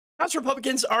House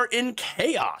Republicans are in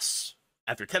chaos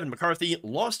after Kevin McCarthy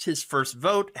lost his first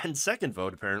vote and second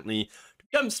vote, apparently, to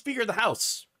become Speaker of the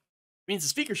House. It means the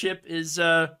speakership is,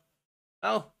 well,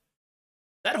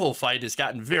 that whole fight has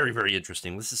gotten very, very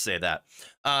interesting. Let's just say that.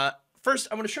 First,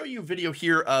 I want to show you a video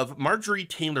here of Marjorie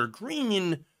Taylor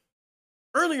Greene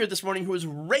earlier this morning, who was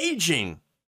raging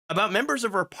about members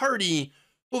of her party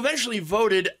who eventually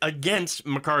voted against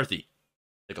McCarthy.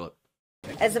 Take a look.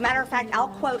 As a matter of fact, I'll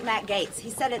quote Matt Gaetz. He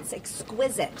said it's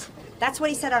exquisite. That's what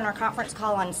he said on our conference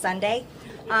call on Sunday.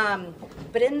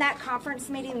 But in that conference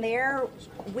meeting there,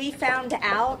 we found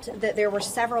out that there were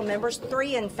several members,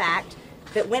 3 in fact,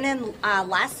 that went in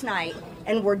last night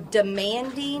and were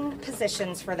demanding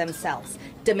positions for themselves,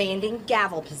 demanding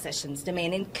gavel positions,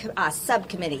 demanding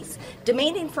subcommittees,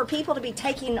 demanding for people to be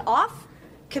taken off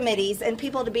committees and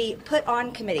people to be put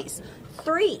on committees.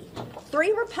 Three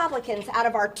Republicans out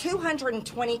of our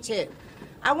 222.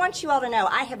 I want you all to know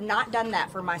I have not done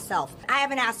that for myself. I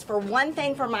haven't asked for one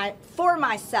thing for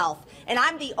myself, and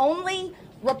I'm the only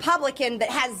Republican that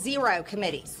has 0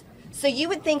 committees. So you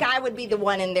would think I would be the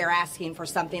one in there asking for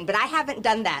something, but I haven't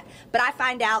done that. But I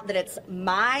find out that it's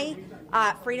my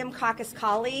Freedom Caucus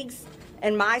colleagues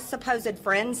and my supposed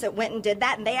friends that went and did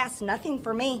that, and they asked nothing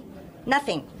for me.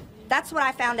 Nothing. That's what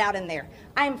I found out in there.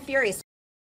 I am furious.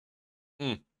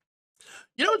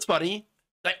 You know what's funny?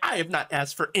 Like, I have not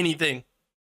asked for anything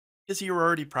because you were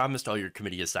already promised all your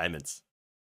committee assignments.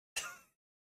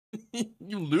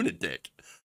 You lunatic.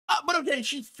 But okay,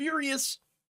 she's furious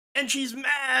and she's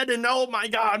mad and oh my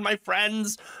God, my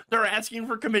friends, they're asking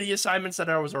for committee assignments that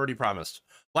I was already promised.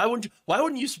 Why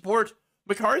wouldn't you support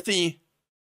McCarthy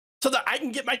so that I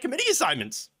can get my committee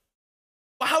assignments?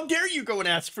 Well, how dare you go and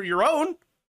ask for your own?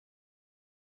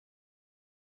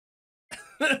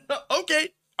 Okay.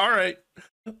 All right.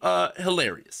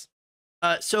 Hilarious.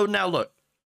 So now look,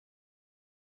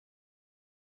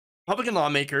 Republican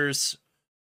lawmakers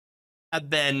have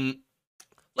been,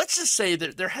 let's just say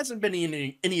that there hasn't been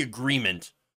any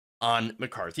agreement on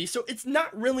McCarthy. So it's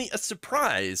not really a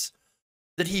surprise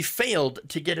that he failed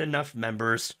to get enough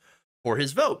members for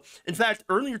his vote. In fact,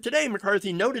 earlier today,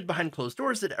 McCarthy noted behind closed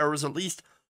doors that there was at least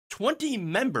 20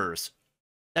 members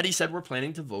that he said were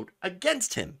planning to vote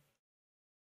against him.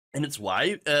 And it's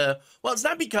why, well, it's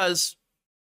not because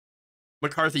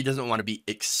McCarthy doesn't want to be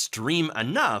extreme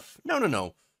enough.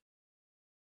 No.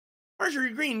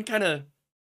 Marjorie Greene kind of,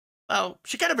 well,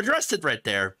 she kind of addressed it right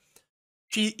there.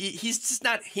 He's just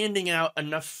not handing out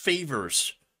enough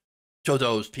favors to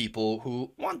those people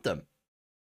who want them.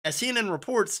 As CNN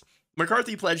reports,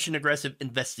 McCarthy pledged an aggressive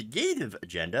investigative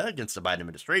agenda against the Biden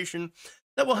administration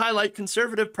that will highlight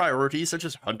conservative priorities such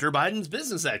as Hunter Biden's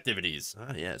business activities.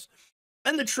 Ah, yes.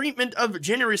 And the treatment of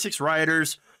January 6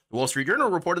 rioters. The Wall Street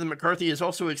Journal reported that McCarthy has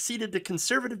also acceded to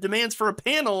conservative demands for a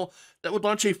panel that would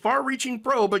launch a far-reaching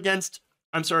probe against,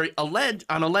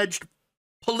 alleged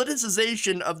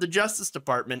politicization of the Justice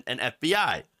Department and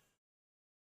FBI.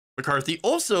 McCarthy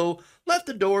also left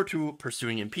the door to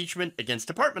pursuing impeachment against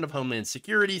Department of Homeland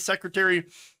Security Secretary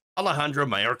Alejandro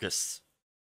Mayorkas.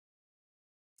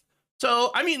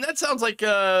 So, I mean, that sounds like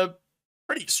a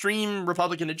pretty extreme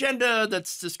Republican agenda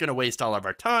that's just going to waste all of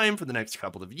our time for the next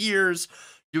couple of years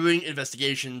doing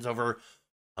investigations over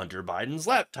Hunter Biden's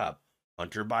laptop,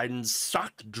 Hunter Biden's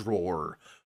sock drawer,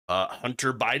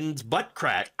 Hunter Biden's butt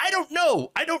crack. I don't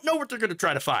know what they're going to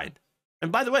try to find.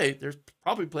 And by the way, there's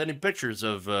probably plenty of pictures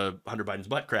of Hunter Biden's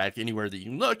butt crack anywhere that you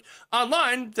can look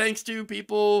online, thanks to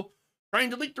people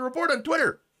trying to leak the report on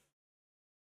Twitter.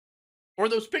 Or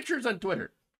those pictures on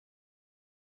Twitter.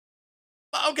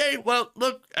 Okay, well,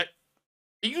 look,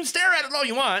 you can stare at it all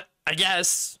you want, I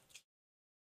guess.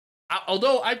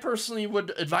 Although I personally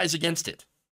would advise against it.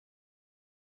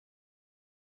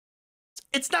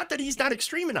 It's not that he's not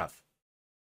extreme enough.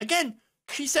 Again,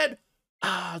 she said,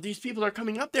 these people are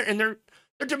coming up there and they're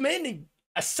demanding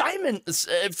assignments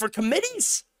for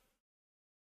committees.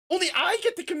 Only I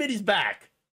get the committees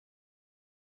back.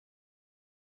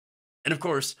 And of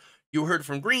course, you heard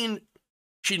from Greene.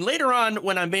 She later on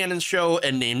went on Bannon's show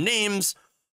and named names.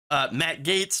 Matt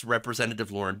Gaetz,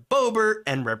 Representative Lauren Boebert,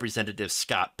 and Representative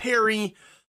Scott Perry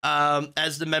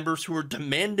as the members who were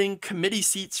demanding committee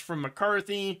seats from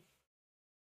McCarthy.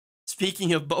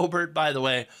 Speaking of Boebert, by the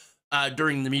way,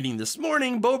 during the meeting this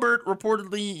morning, Boebert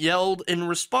reportedly yelled in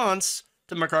response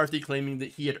to McCarthy claiming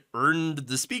that he had earned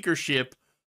the speakership,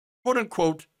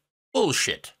 quote-unquote,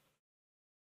 bullshit.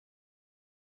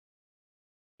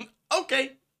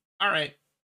 Okay, all right,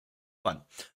 fun.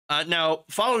 Now,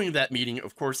 following that meeting,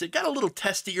 of course, it got a little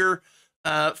testier.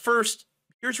 First,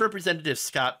 here's Representative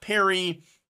Scott Perry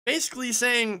basically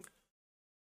saying,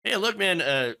 Hey, look,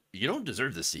 man, you don't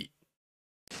deserve the seat.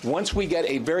 Once we get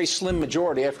a very slim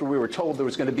majority after we were told there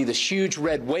was going to be this huge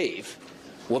red wave,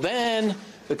 well, then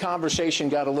the conversation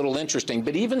got a little interesting.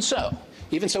 But even so,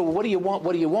 what do you want?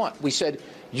 What do you want? We said,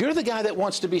 you're the guy that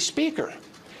wants to be Speaker.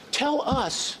 Tell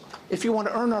us, if you want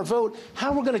to earn our vote,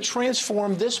 how we're going to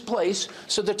transform this place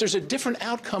so that there's a different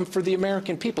outcome for the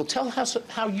American people. Tell us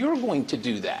how you're going to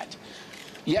do that.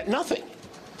 Yet nothing.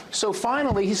 So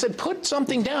finally, he said, put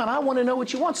something down. I want to know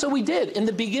what you want. So we did in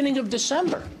the beginning of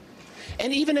December.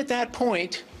 And even at that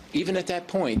point,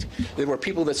 there were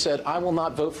people that said, I will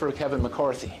not vote for Kevin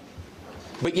McCarthy.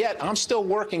 But yet, I'm still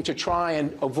working to try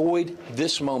and avoid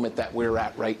this moment that we're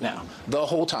at right now, the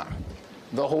whole time.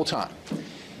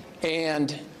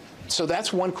 And so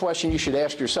that's one question you should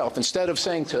ask yourself. Instead of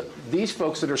saying to these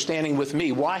folks that are standing with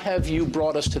me, why have you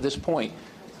brought us to this point?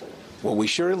 Well, we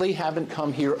surely haven't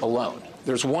come here alone.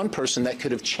 There's one person that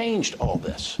could have changed all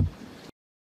this.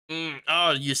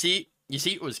 Oh, you see,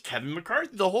 it was Kevin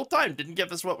McCarthy the whole time, didn't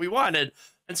give us what we wanted.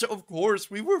 And so, of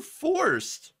course, we were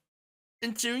forced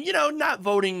into, not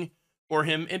voting for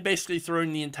him and basically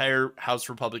throwing the entire House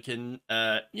Republican,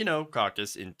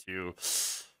 caucus into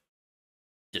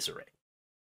disarray.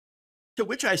 To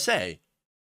which I say,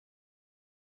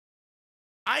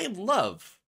 I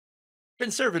love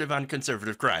conservative on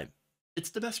conservative crime. It's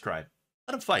the best crime.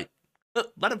 Let him fight.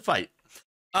 Let him fight.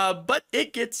 But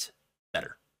it gets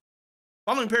better.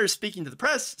 Following Paris speaking to the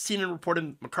press, CNN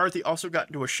reported McCarthy also got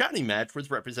into a shouting match with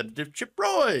Representative Chip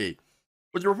Roy,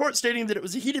 with the report stating that it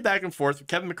was a heated back and forth with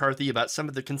Kevin McCarthy about some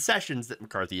of the concessions that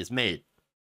McCarthy has made.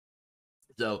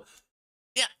 So,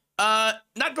 yeah,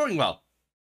 not going well.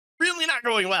 Really not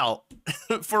going well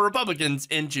for Republicans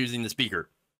in choosing the Speaker.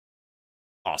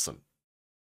 Awesome.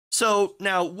 So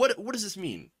now, what does this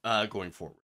mean going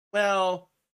forward? Well,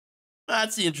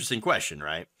 that's the interesting question,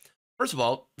 right? First of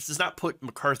all, this does not put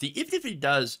McCarthy, even if he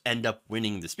does end up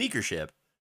winning the speakership,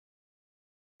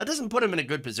 that doesn't put him in a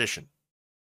good position.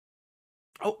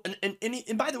 Oh,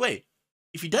 and by the way,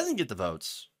 if he doesn't get the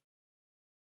votes,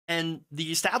 and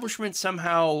the establishment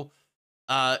somehow,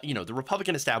 the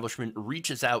Republican establishment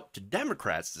reaches out to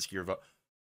Democrats to secure a vote,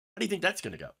 how do you think that's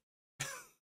going to go?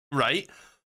 Right?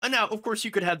 And now, of course, you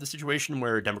could have the situation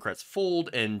where Democrats fold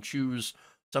and choose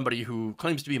somebody who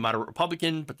claims to be a moderate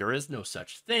Republican, but there is no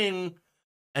such thing.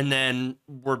 And then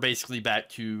we're basically back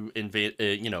to,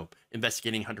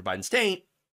 investigating Hunter Biden's state.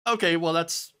 Okay, well,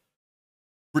 that's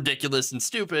ridiculous and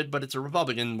stupid, but it's a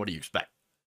Republican. What do you expect?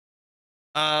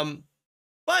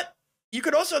 But you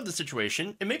could also have the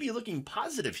situation, and maybe looking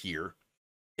positive here,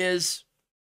 is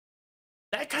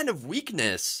that kind of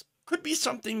weakness could be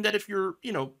something that if you're,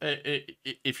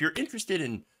 if you're interested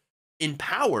in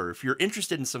power, if you're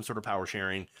interested in some sort of power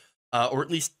sharing, or at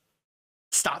least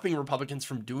stopping Republicans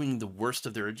from doing the worst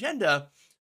of their agenda,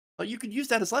 you could use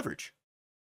that as leverage.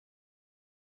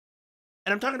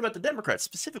 And I'm talking about the Democrats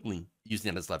specifically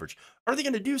using that as leverage. Are they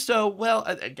going to do so? Well,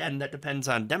 again, that depends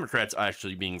on Democrats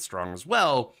actually being strong as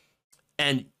well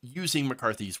and using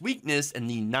McCarthy's weakness and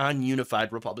the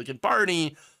non-unified Republican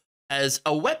Party as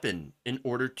a weapon in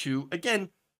order to, again,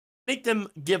 make them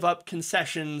give up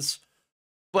concessions.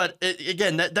 But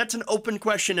again, that's an open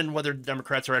question, and whether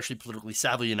Democrats are actually politically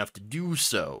savvy enough to do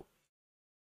so.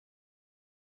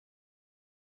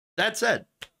 That said,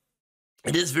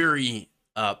 it is very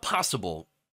possible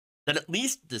that at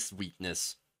least this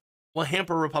weakness will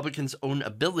hamper Republicans' own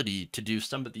ability to do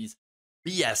some of these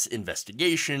BS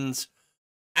investigations,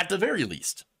 at the very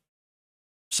least.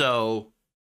 So,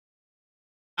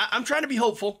 I'm trying to be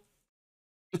hopeful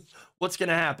what's going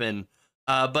to happen.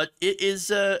 But it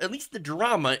is, at least the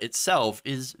drama itself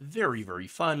is very, very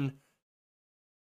fun.